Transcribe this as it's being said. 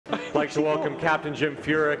like to welcome Captain Jim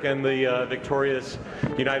Furyk and the victorious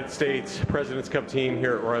United States President's Cup team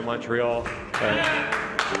here at Royal Montreal.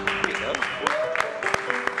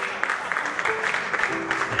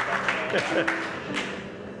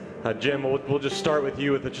 Jim, we'll just start with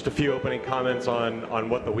you with just a few opening comments on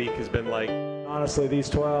what the week has been like. Honestly, these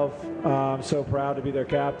 12, I'm so proud to be their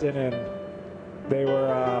captain, and they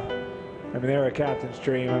were, they were a captain's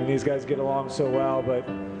dream. I mean, these guys get along so well, but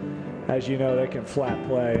as you know, they can flat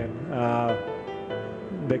play, and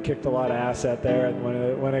they kicked a lot of ass out there. And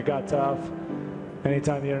when it got tough,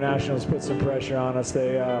 anytime the internationals put some pressure on us,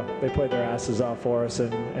 they played their asses off for us,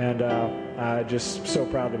 and just so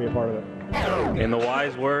proud to be a part of it. In the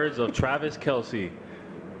wise words of Travis Kelce,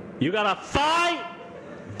 you gotta fight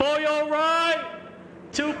for your right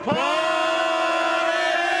to party!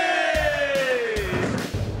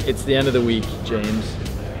 It's the end of the week, James.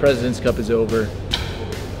 President's Cup is over.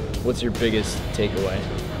 What's your biggest takeaway?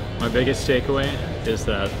 My biggest takeaway is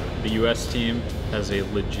that the U.S. team has a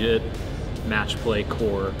legit match play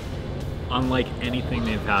core, unlike anything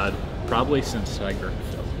they've had probably since Tiger. I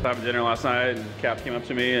was having dinner last night, and Cap came up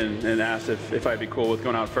to me and asked if I'd be cool with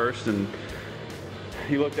going out first. And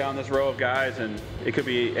he looked down this row of guys, and it could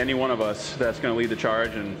be any one of us that's going to lead the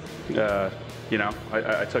charge. And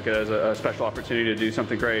I took it as a special opportunity to do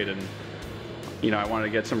something great. And I wanted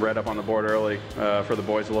to get some red up on the board early for the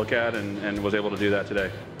boys to look at, and was able to do that today.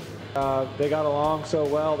 They got along so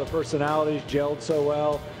well. Their personalities gelled so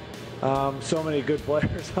well. So many good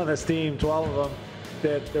players on this team, 12 of them,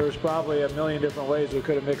 that there was probably a million different ways we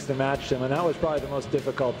could have mixed and matched them, and that was probably the most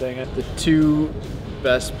difficult thing. The two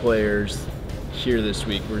best players here this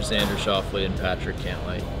week were Xander Schauffele and Patrick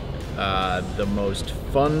Cantlay. The most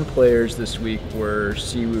fun players this week were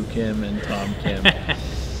Siwoo Kim and Tom Kim.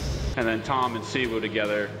 And then Tom and Siwoo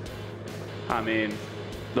together. I mean,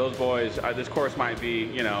 those boys, this course might be,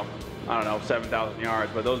 7,000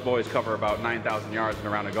 yards, but those boys cover about 9,000 yards in a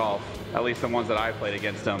round of golf. At least the ones that I played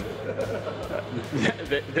against them.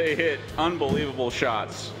 They hit unbelievable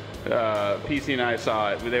shots. PC and I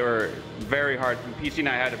saw it. They were very hard. PC and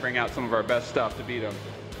I had to bring out some of our best stuff to beat them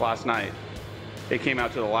last night. It came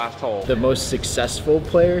out to the last hole. The most successful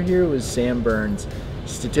player here was Sam Burns.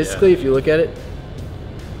 Statistically, if you look at it,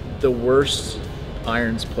 the worst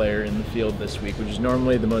irons player in the field this week, which is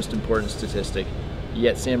normally the most important statistic.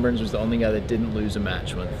 Yet Sam Burns was the only guy that didn't lose a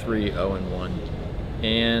match, went 3-0-1.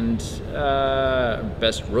 And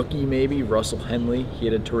best rookie maybe, Russell Henley. He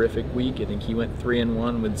had a terrific week. I think he went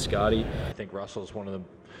 3-1 with Scotty. I think Russell's one of the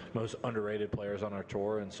most underrated players on our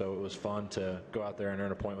tour, and so it was fun to go out there and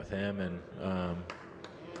earn a point with him. And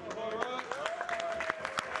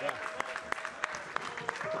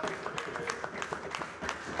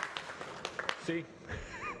see?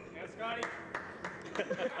 Yeah, Scotty.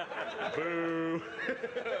 Boo.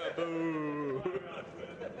 Boo.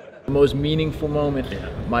 The most meaningful moment,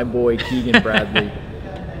 my boy Keegan Bradley,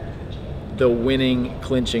 the winning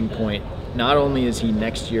clinching point. Not only is he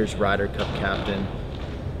next year's Ryder Cup captain,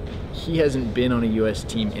 he hasn't been on a U.S.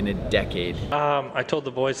 team in a decade. I told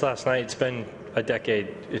the boys last night it's been a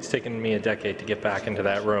decade. It's taken me a decade to get back into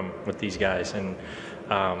that room with these guys, and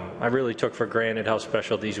I really took for granted how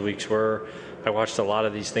special these weeks were. I watched a lot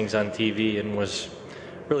of these things on TV and was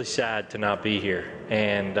really sad to not be here.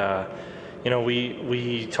 And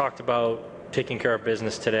we talked about taking care of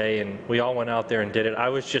business today, and we all went out there and did it. I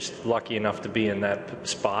was just lucky enough to be in that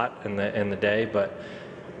spot in the day, but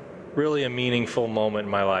really a meaningful moment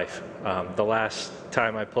in my life. The last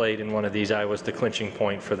time I played in one of these, I was the clinching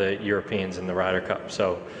point for the Europeans in the Ryder Cup.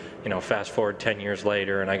 So, fast forward 10 years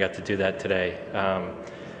later, and I got to do that today.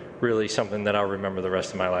 Really something that I'll remember the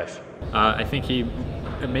rest of my life. I think he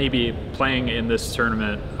maybe playing in this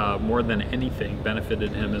tournament more than anything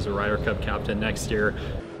benefited him as a Ryder Cup captain next year.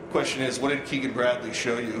 Question is, what did Keegan Bradley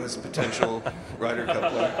show you as a potential Ryder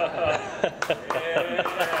Cup player?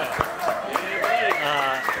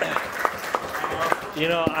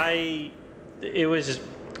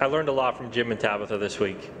 I learned a lot from Jim and Tabitha this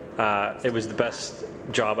week. It was the best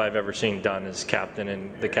job I've ever seen done as captain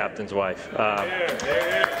and the captain's wife.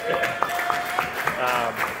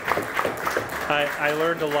 I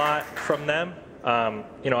learned a lot from them.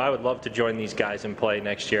 I would love to join these guys and play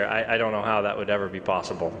next year. I don't know how that would ever be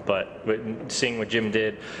possible, but seeing what Jim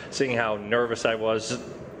did, seeing how nervous I was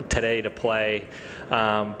today to play,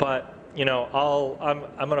 I'm going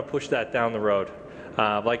to push that down the road.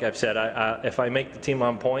 Like I've said, if I make the team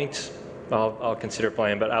on points, I'll consider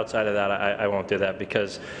playing, but outside of that, I won't do that,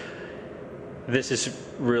 because this is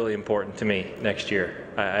really important to me next year.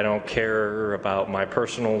 I don't care about my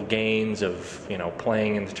personal gains of, you know,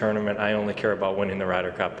 playing in the tournament. I only care about winning the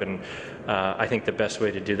Ryder Cup, and I think the best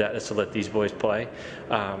way to do that is to let these boys play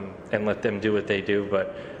and let them do what they do.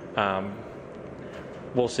 But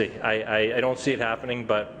we'll see. I don't see it happening,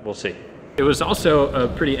 but we'll see. It was also a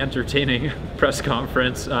pretty entertaining press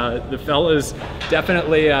conference. The fellas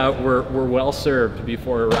definitely were well served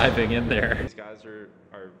before arriving in there. These guys are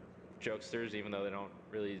jokesters, even though they don't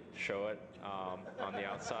really show it on the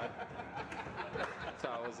outside. So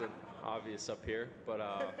it wasn't obvious up here, but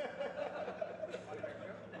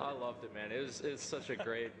I loved it, man. It's such a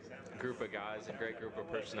great group of guys and great group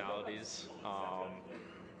of personalities.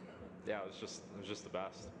 Yeah, it was just the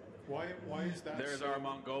best. Why is that? There's our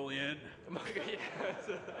Mongolian.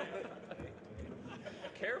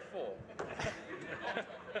 Careful.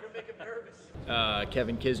 You're gonna make him nervous.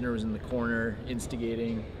 Kevin Kisner was in the corner,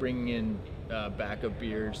 instigating, bringing in backup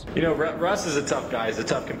beers. You know, Russ is a tough guy. He's a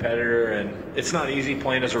tough competitor, and it's not easy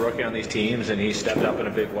playing as a rookie on these teams, and he stepped up in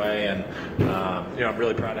a big way. And, you know, I'm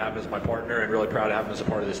really proud to have him as my partner and really proud to have him as a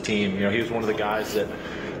part of this team. You know, he was one of the guys that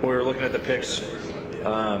when we were looking at the picks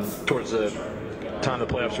towards the time the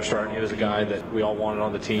playoffs were starting, he was a guy that we all wanted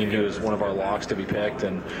on the team. He was one of our locks to be picked.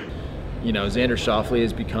 And you know, Xander Schauffele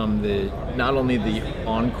has become not only the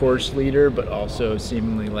on-course leader, but also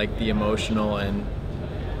seemingly like the emotional and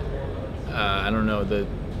I don't know, the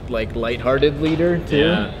like lighthearted leader too.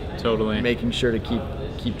 Yeah, totally. Making sure to keep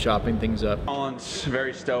chopping things up. Colin's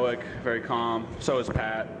very stoic, very calm. So is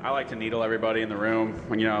Pat. I like to needle everybody in the room.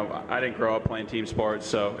 You know, I didn't grow up playing team sports,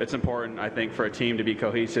 so it's important, I think, for a team to be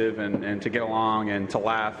cohesive and to get along and to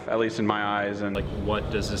laugh, at least in my eyes. And like,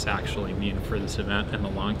 what does this actually mean for this event in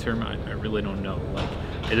the long term? I really don't know. Like,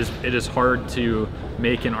 it is hard to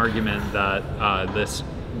make an argument that this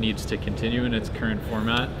needs to continue in its current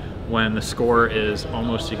format when the score is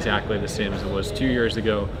almost exactly the same as it was 2 years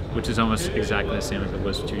ago, which is almost exactly the same as it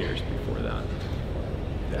was 2 years before that.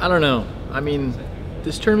 I don't know. I mean,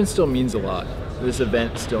 this tournament still means a lot. This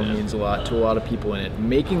event still means a lot to a lot of people in it.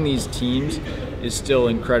 Making these teams is still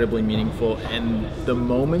incredibly meaningful, and the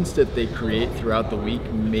moments that they create throughout the week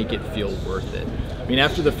make it feel worth it. I mean,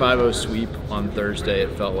 after the 5-0 sweep on Thursday,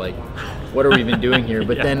 it felt like, what are we even doing here?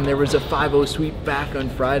 But then there was a 5-0 sweep back on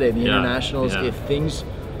Friday. The internationals, if things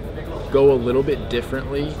go a little bit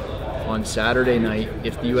differently on Saturday night,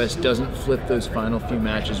 if the U.S. doesn't flip those final few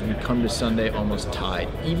matches, we come to Sunday almost tied.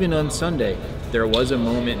 Even on Sunday, there was a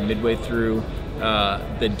moment midway through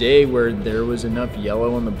the day where there was enough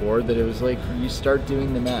yellow on the board that it was like you start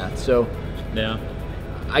doing the math. So yeah,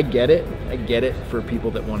 I get it for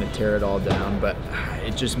people that want to tear it all down, but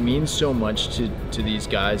it just means so much to these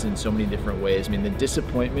guys in so many different ways. I mean, the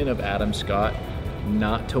disappointment of Adam Scott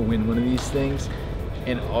not to win one of these things,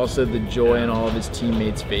 and also the joy on all of his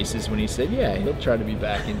teammates' faces when he said, yeah, he'll try to be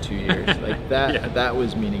back in 2 years. Like that, that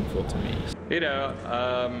was meaningful to me. You know,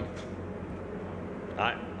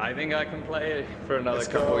 I think I can play for another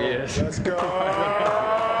couple of years. Let's go!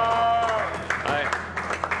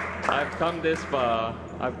 I've come this far.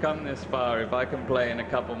 If I can play in a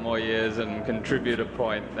couple more years and contribute a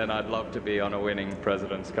point, then I'd love to be on a winning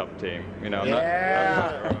President's Cup team. You know,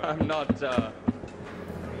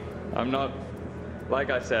 I'm not. Like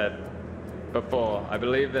I said before, I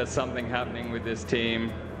believe there's something happening with this team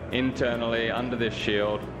internally under this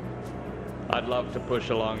shield. I'd love to push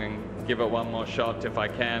along and give it one more shot if I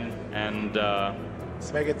can, and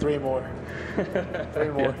let's make it 3 more.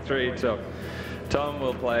 3 more. Yeah, 3. So Tom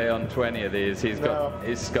will play on 20 of these. He's got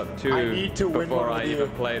 2 I need to win before one I with even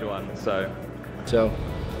you. played one. So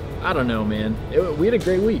I don't know, man. We had a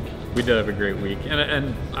great week. We did have a great week,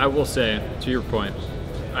 and I will say, to your point,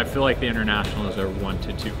 I feel like the internationals are 1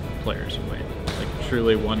 to 2 players away, like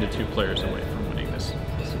truly 1 to 2 players away from winning this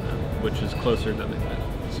event, which is closer than they've been.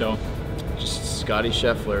 So, just Scotty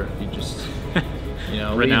Scheffler, he just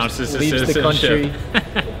renounces his leaves the country,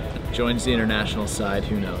 citizenship. joins the international side.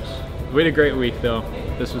 Who knows? We had a great week, though.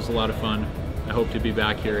 This was a lot of fun. I hope to be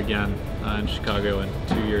back here again in Chicago in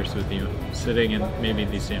 2 years with you, sitting in maybe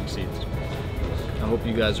these same seats. I hope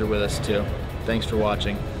you guys are with us too. Thanks for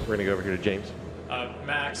watching. We're gonna go over here to James.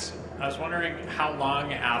 Max, I was wondering how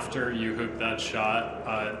long after you hooped that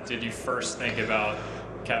shot did you first think about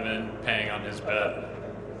Kevin paying on his bet?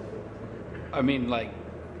 I mean, like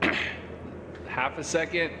half a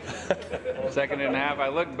second, second and a half. I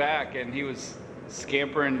looked back and he was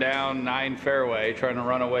scampering down 9 fairway, trying to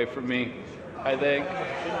run away from me, I think.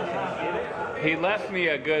 He left me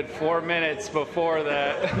a good 4 minutes before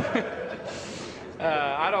that.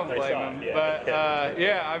 I don't blame him, but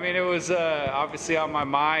yeah, I mean, it was obviously on my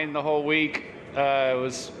mind the whole week. It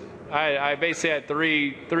was I basically had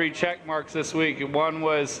three check marks this week. One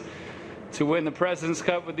was to win the President's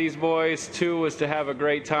Cup with these boys. 2 was to have a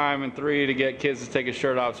great time, and 3 to get kids to take a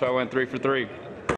shirt off. So I went 3 for 3.